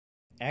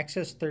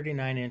Access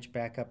 39-inch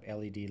backup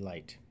LED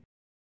light.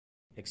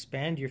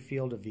 Expand your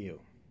field of view.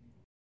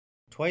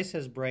 Twice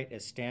as bright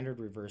as standard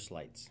reverse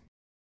lights.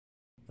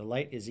 The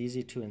light is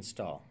easy to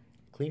install.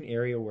 Clean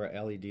area where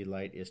LED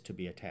light is to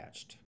be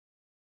attached.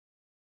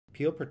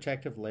 Peel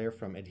protective layer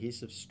from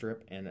adhesive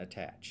strip and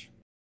attach.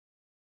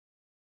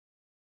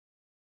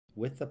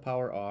 With the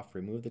power off,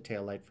 remove the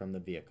tail light from the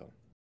vehicle.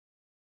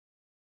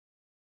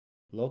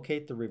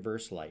 Locate the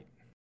reverse light.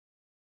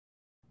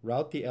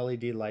 Route the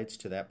LED lights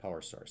to that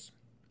power source.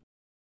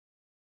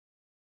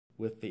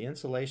 With the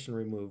insulation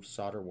removed,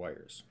 solder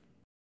wires.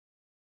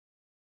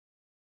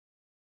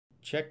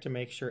 Check to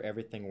make sure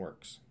everything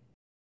works.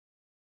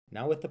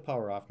 Now with the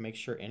power off, make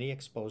sure any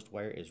exposed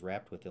wire is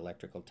wrapped with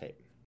electrical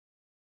tape.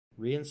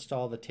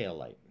 Reinstall the tail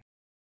light.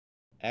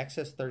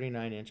 Access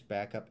 39-inch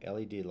backup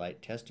LED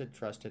light, tested,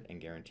 trusted,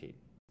 and guaranteed.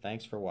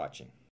 Thanks for watching.